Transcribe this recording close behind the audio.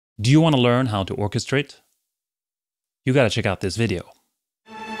Do you want to learn how to orchestrate? You gotta check out this video.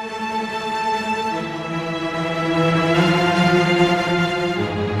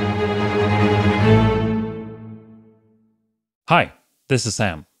 Hi, this is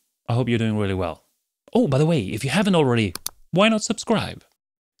Sam. I hope you're doing really well. Oh, by the way, if you haven't already, why not subscribe?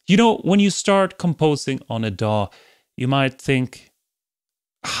 You know, when you start composing on a DAW, you might think,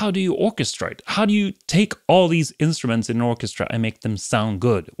 how do you orchestrate? How do you take all these instruments in an orchestra and make them sound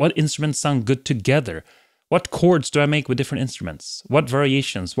good? What instruments sound good together? What chords do I make with different instruments? What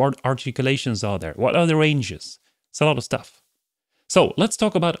variations, what articulations are there? What are the ranges? It's a lot of stuff. So let's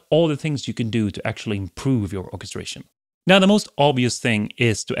talk about all the things you can do to actually improve your orchestration. Now, the most obvious thing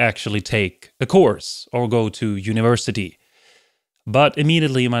is to actually take a course or go to university. But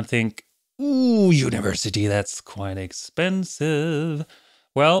immediately you might think, ooh, university, that's quite expensive.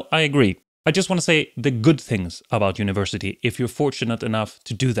 Well, I agree. I just want to say the good things about university if you're fortunate enough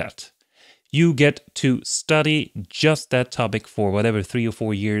to do that. You get to study just that topic for whatever 3 or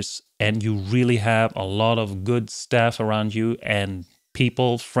 4 years, and you really have a lot of good staff around you and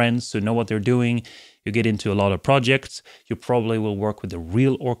people, friends who know what they're doing. You get into a lot of projects. You probably will work with a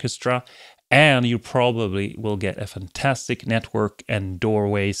real orchestra, and you probably will get a fantastic network and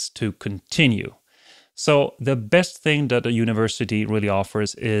doorways to continue. So the best thing that a university really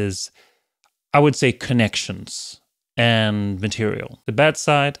offers is, I would say, connections and material. The bad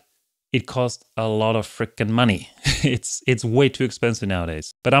side, it costs a lot of freaking money. It's way too expensive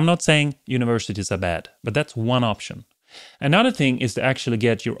nowadays. But I'm not saying universities are bad, but that's one option. Another thing is to actually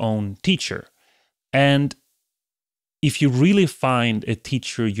get your own teacher. And if you really find a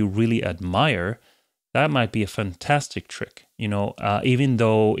teacher you really admire, that might be a fantastic trick. You know, even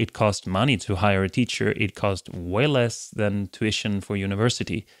though it costs money to hire a teacher, it costs way less than tuition for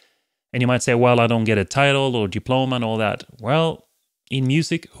university. And you might say, well, I don't get a title or diploma and all that. Well, in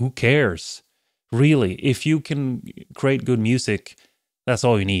music, who cares? Really, if you can create good music, that's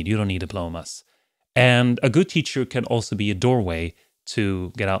all you need. You don't need diplomas. And a good teacher can also be a doorway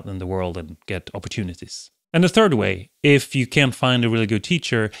to get out in the world and get opportunities. And the third way, if you can't find a really good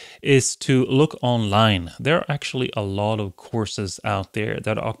teacher, is to look online. There are actually a lot of courses out there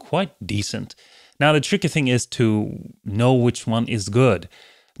that are quite decent. Now, the tricky thing is to know which one is good.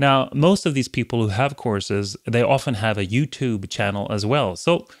 Now, most of these people who have courses, they often have a YouTube channel as well.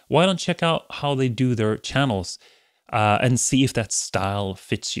 So why don't check out how they do their channels and see if that style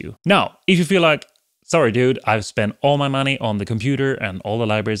fits you. Now, if you feel like, sorry, dude, I've spent all my money on the computer and all the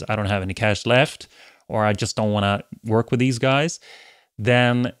libraries, I don't have any cash left, or I just don't want to work with these guys,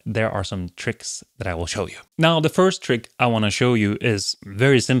 then there are some tricks that I will show you. Now, the first trick I want to show you is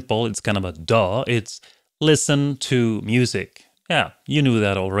very simple. It's kind of a duh. It's listen to music. Yeah, you knew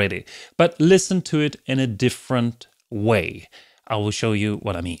that already. But listen to it in a different way. I will show you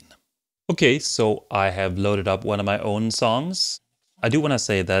what I mean. Okay, so I have loaded up one of my own songs. I do want to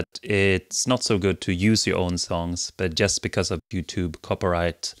say that it's not so good to use your own songs, but just because of YouTube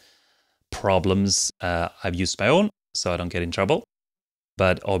copyright problems, I've used my own, so I don't get in trouble.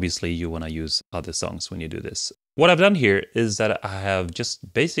 But obviously you want to use other songs when you do this. What I've done here is that I have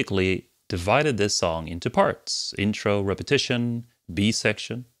just basically divided this song into parts: intro, repetition, B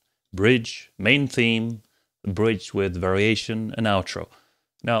section, bridge, main theme, bridge with variation, and outro.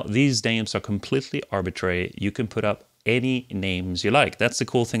 Now, these names are completely arbitrary. You can put up any names you like. That's the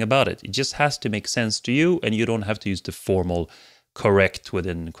cool thing about it. It just has to make sense to you, and you don't have to use the formal, correct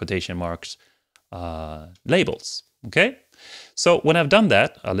within quotation marks labels. Okay? So when I've done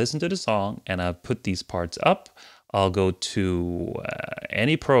that, I listen to the song and I put these parts up. I'll go to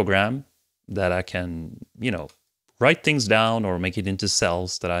any program that I can, you know, write things down or make it into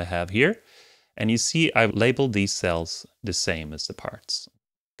cells that I have here. And you see I've labeled these cells the same as the parts.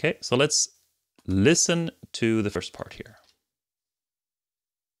 Okay, so let's listen to the first part here.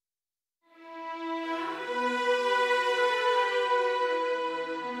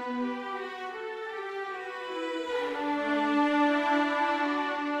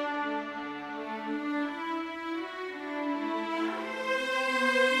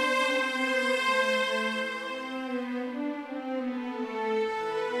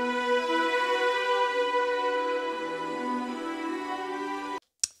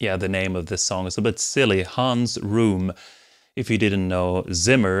 Yeah, the name of this song is a bit silly. Hans Room. If you didn't know,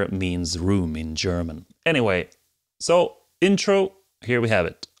 Zimmer means room in German. Anyway, so intro, here we have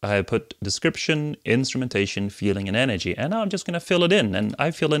it. I put description, instrumentation, feeling, and energy, and I'm just going to fill it in, and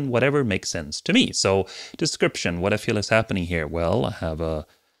I fill in whatever makes sense to me. So description, what I feel is happening here. Well, I have a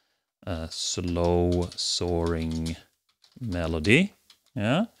slow soaring melody,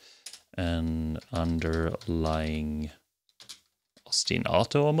 yeah, an underlying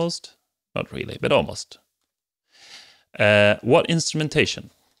ostinato almost. Not really, but almost. What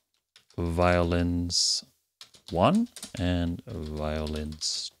instrumentation? Violins 1 and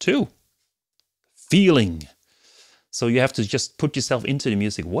violins 2. Feeling. So you have to just put yourself into the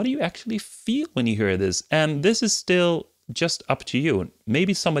music. What do you actually feel when you hear this? And this is still just up to you.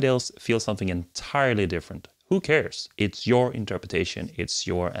 Maybe somebody else feels something entirely different. Who cares? It's your interpretation. It's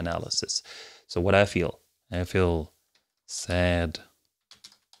your analysis. So what I feel sad,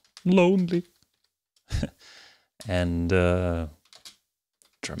 lonely, and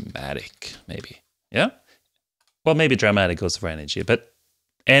dramatic, maybe. Yeah? Well, maybe dramatic goes for energy, but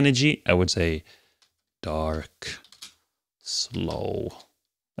energy, I would say dark, slow.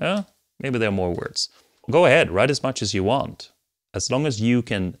 Yeah, maybe there are more words. Go ahead, write as much as you want, as long as you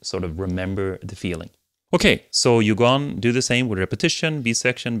can sort of remember the feeling. Okay, so you go on, do the same with repetition, B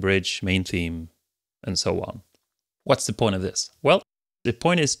section, bridge, main theme, and so on. What's the point of this? Well, the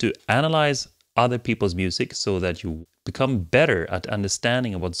point is to analyze other people's music so that you become better at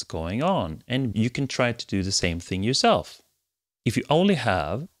understanding what's going on, and you can try to do the same thing yourself. If you only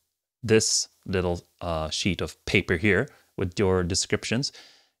have this little sheet of paper here with your descriptions,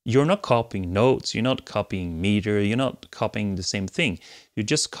 you're not copying notes, you're not copying meter, you're not copying the same thing. You're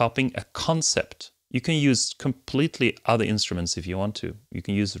just copying a concept. You can use completely other instruments if you want to. You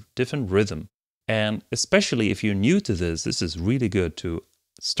can use a different rhythm. And especially if you're new to this is really good to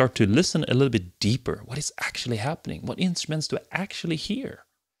start to listen a little bit deeper. What is actually happening? What instruments do I actually hear?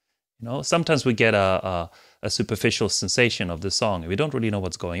 You know, sometimes we get a superficial sensation of the song. We don't really know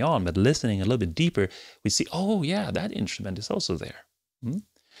what's going on, but listening a little bit deeper, we see, oh yeah, that instrument is also there.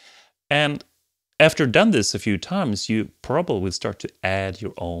 And after done this a few times, you probably will start to add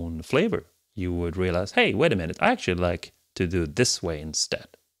your own flavor. You would realize, hey, wait a minute, I actually like to do it this way instead.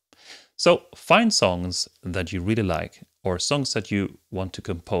 So find songs that you really like, or songs that you want to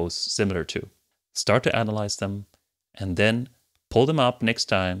compose similar to. Start to analyze them, and then pull them up next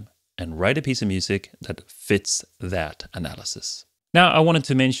time and write a piece of music that fits that analysis. Now, I wanted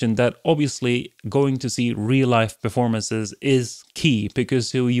to mention that obviously going to see real-life performances is key,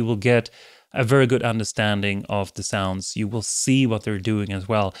 because you will get a very good understanding of the sounds. You will see what they're doing as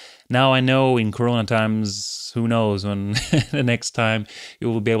well. Now, I know in Corona times, who knows when the next time you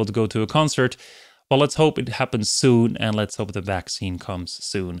will be able to go to a concert. Well, let's hope it happens soon, and let's hope the vaccine comes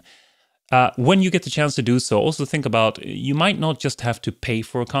soon. When you get the chance to do so, also think about, you might not just have to pay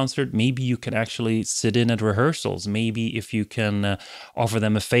for a concert. Maybe you can actually sit in at rehearsals. Maybe if you can offer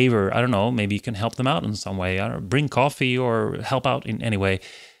them a favor, I don't know, maybe you can help them out in some way. I don't know, bring coffee or help out in any way.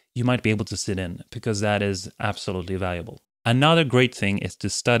 You might be able to sit in, because that is absolutely valuable. Another great thing is to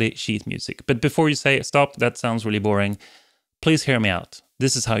study sheet music. But before you say, stop, that sounds really boring, please hear me out.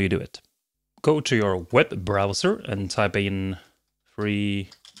 This is how you do it. Go to your web browser and type in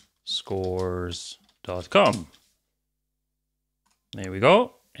freescores.com. There we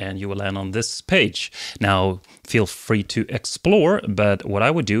go. And you will land on this page. Now, feel free to explore, but what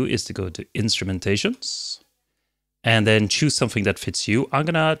I would do is to go to Instrumentations and then choose something that fits you. I'm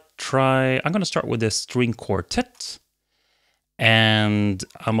gonna start with the string quartet, and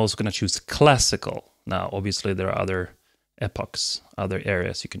I'm also gonna choose classical. Now, obviously there are other epochs, other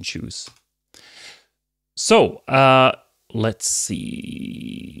areas you can choose. So, let's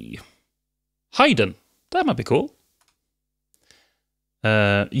see. Haydn, that might be cool.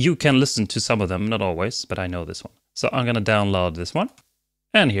 You can listen to some of them, not always, but I know this one. So I'm gonna download this one,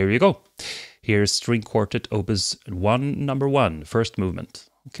 and here you go. Here's String Quartet Opus 1, number 1, first movement.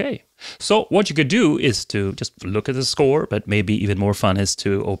 Okay, so what you could do is to just look at the score, but maybe even more fun is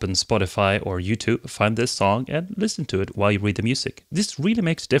to open Spotify or YouTube, find this song and listen to it while you read the music. This really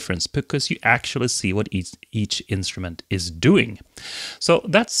makes a difference because you actually see what each instrument is doing. So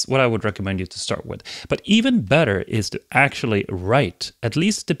that's what I would recommend you to start with. But even better is to actually write at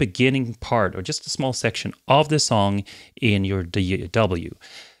least the beginning part or just a small section of the song in your DAW.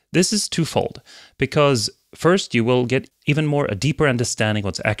 This is twofold, because first you will get even more a deeper understanding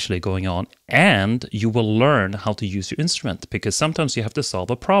what's actually going on, and you will learn how to use your instrument, because sometimes you have to solve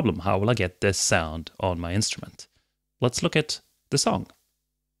a problem. How will I get this sound on my instrument? Let's look at the song.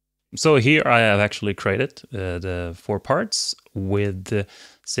 So here I have actually created the 4 parts with the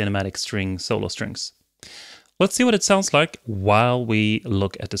cinematic string solo strings. Let's see what it sounds like while we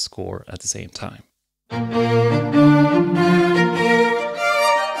look at the score at the same time.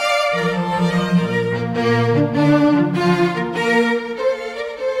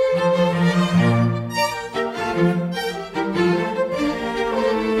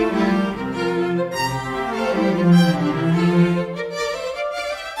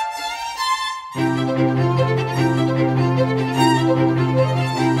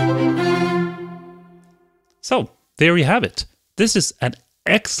 So there you have it. This is an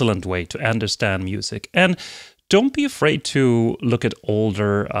excellent way to understand music. And don't be afraid to look at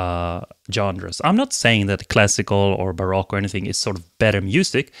older genres. I'm not saying that classical or baroque or anything is sort of better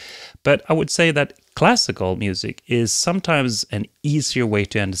music, but I would say that classical music is sometimes an easier way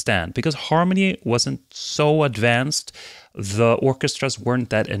to understand because harmony wasn't so advanced, the orchestras weren't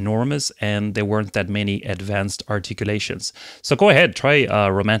that enormous, and there weren't that many advanced articulations. So go ahead, try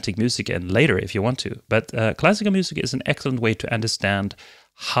romantic music and later if you want to. But classical music is an excellent way to understand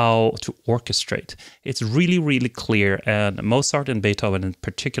how to orchestrate. It's really, really clear, and Mozart and Beethoven in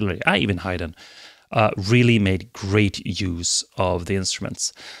particular, even Haydn, really made great use of the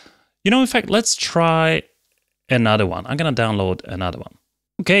instruments. You know, in fact, let's try another one. I'm gonna download another one.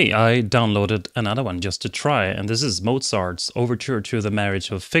 Okay, I downloaded another one just to try, and this is Mozart's Overture to the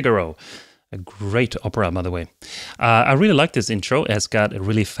Marriage of Figaro. A great opera, by the way. I really like this intro. It's got a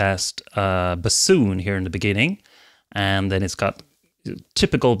really fast bassoon here in the beginning, and then it's got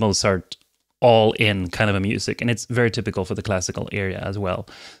typical Mozart all-in kind of a music, and it's very typical for the classical area as well.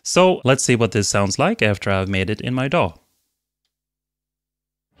 So let's see what this sounds like after I've made it in my DAW.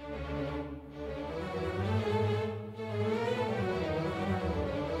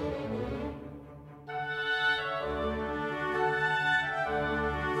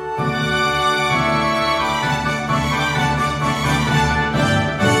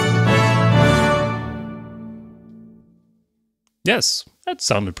 Yes, that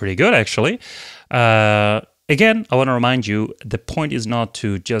sounded pretty good, actually. Again, I want to remind you, the point is not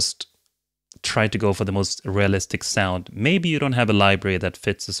to just try to go for the most realistic sound. Maybe you don't have a library that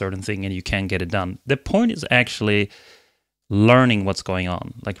fits a certain thing and you can't get it done. The point is actually learning what's going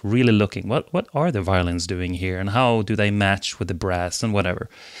on, like really looking, what are the violins doing here and how do they match with the brass and whatever.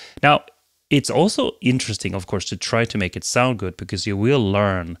 Now, it's also interesting, of course, to try to make it sound good because you will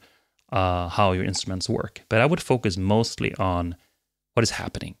learn how your instruments work. But I would focus mostly on what is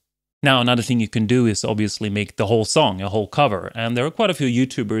happening. Now, another thing you can do is obviously make the whole song a whole cover. And there are quite a few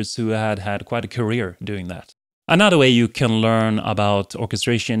YouTubers who had quite a career doing that. Another way you can learn about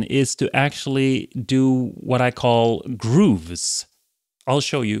orchestration is to actually do what I call grooves. I'll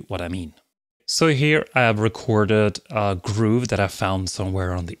show you what I mean. So here I have recorded a groove that I found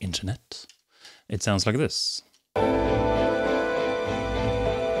somewhere on the internet. It sounds like this.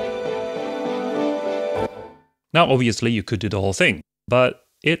 Now, obviously, you could do the whole thing, but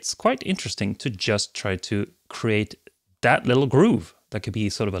it's quite interesting to just try to create that little groove that could be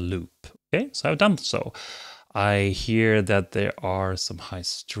sort of a loop. Okay, so I've done so. I hear that there are some high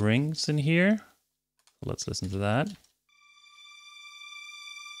strings in here. Let's listen to that.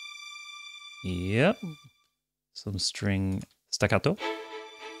 Yep, some string staccato.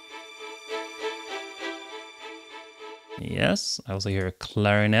 Yes, I also hear a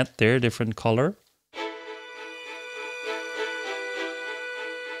clarinet there, different color.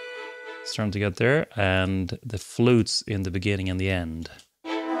 Starting to get there, and the flutes in the beginning and the end.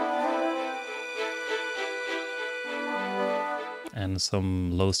 And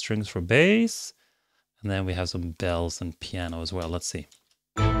some low strings for bass, and then we have some bells and piano as well. Let's see.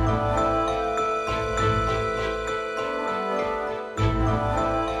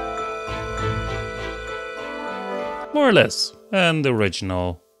 More or less, and the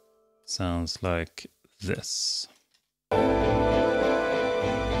original sounds like this.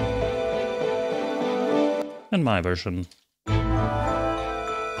 And my version.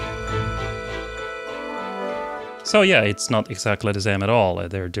 So yeah, it's not exactly the same at all.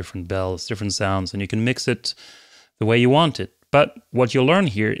 There are different bells, different sounds, and you can mix it the way you want it. But what you'll learn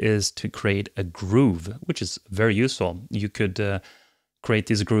here is to create a groove, which is very useful. You could create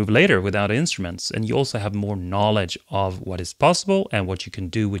this groove later without instruments, and you also have more knowledge of what is possible and what you can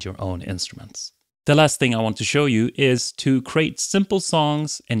do with your own instruments. The last thing I want to show you is to create simple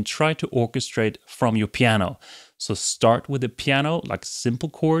songs and try to orchestrate from your piano. So start with the piano, like simple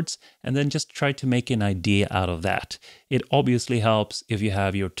chords, and then just try to make an idea out of that. It obviously helps if you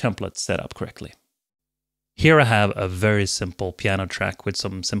have your template set up correctly. Here I have a very simple piano track with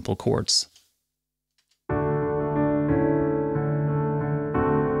some simple chords.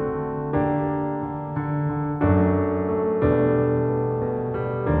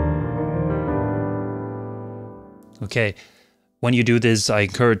 Okay, when you do this, I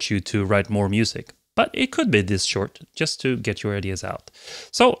encourage you to write more music, but it could be this short, just to get your ideas out.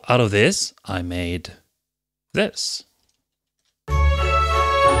 So out of this, I made this.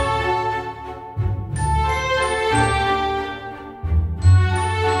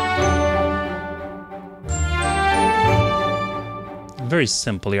 Very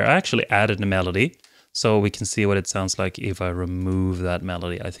simple here. I actually added a melody, so we can see what it sounds like if I remove that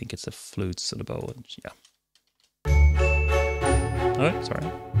melody. I think it's the flutes and the bow, and yeah. Oh, sorry.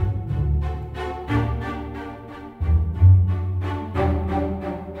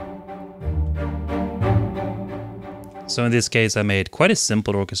 So in this case, I made quite a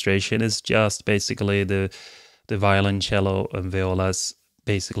simple orchestration. It's just basically the violin, cello, and violas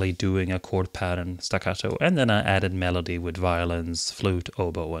basically doing a chord pattern staccato, and then I added melody with violins, flute,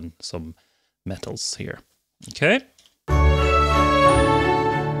 oboe, and some metals here. Okay.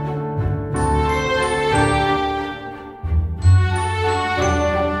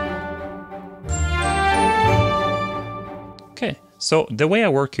 Okay, so the way I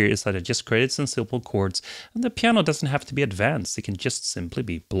work here is that I just created some simple chords, and the piano doesn't have to be advanced. It can just simply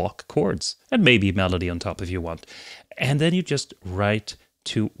be block chords, and maybe melody on top if you want. And then you just write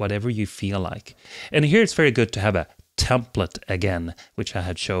to whatever you feel like. And here it's very good to have a template again, which I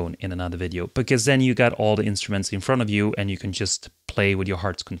had shown in another video, because then you got all the instruments in front of you and you can just play with your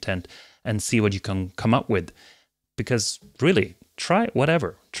heart's content and see what you can come up with. Because really, try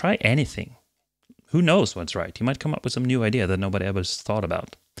whatever, try anything. Who knows what's right? You might come up with some new idea that nobody ever thought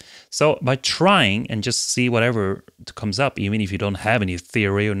about. So by trying and just see whatever comes up, even if you don't have any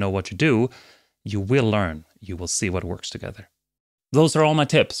theory or know what to do, you will learn. You will see what works together. Those are all my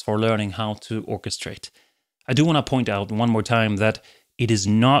tips for learning how to orchestrate. I do want to point out one more time that it is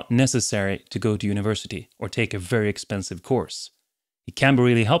not necessary to go to university or take a very expensive course. It can be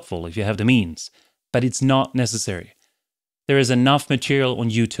really helpful if you have the means, but it's not necessary. There is enough material on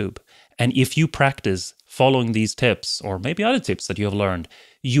YouTube, and if you practice following these tips, or maybe other tips that you have learned,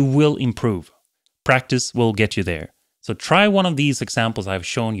 you will improve. Practice will get you there. So try one of these examples I've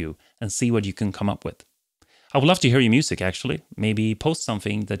shown you and see what you can come up with. I would love to hear your music, actually. Maybe post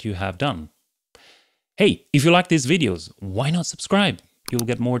something that you have done. Hey, if you like these videos, why not subscribe? You'll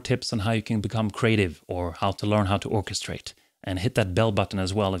get more tips on how you can become creative or how to learn how to orchestrate. And hit that bell button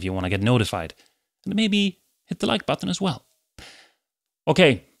as well if you want to get notified. And maybe hit the like button as well.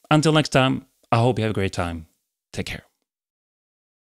 Okay, until next time, I hope you have a great time. Take care.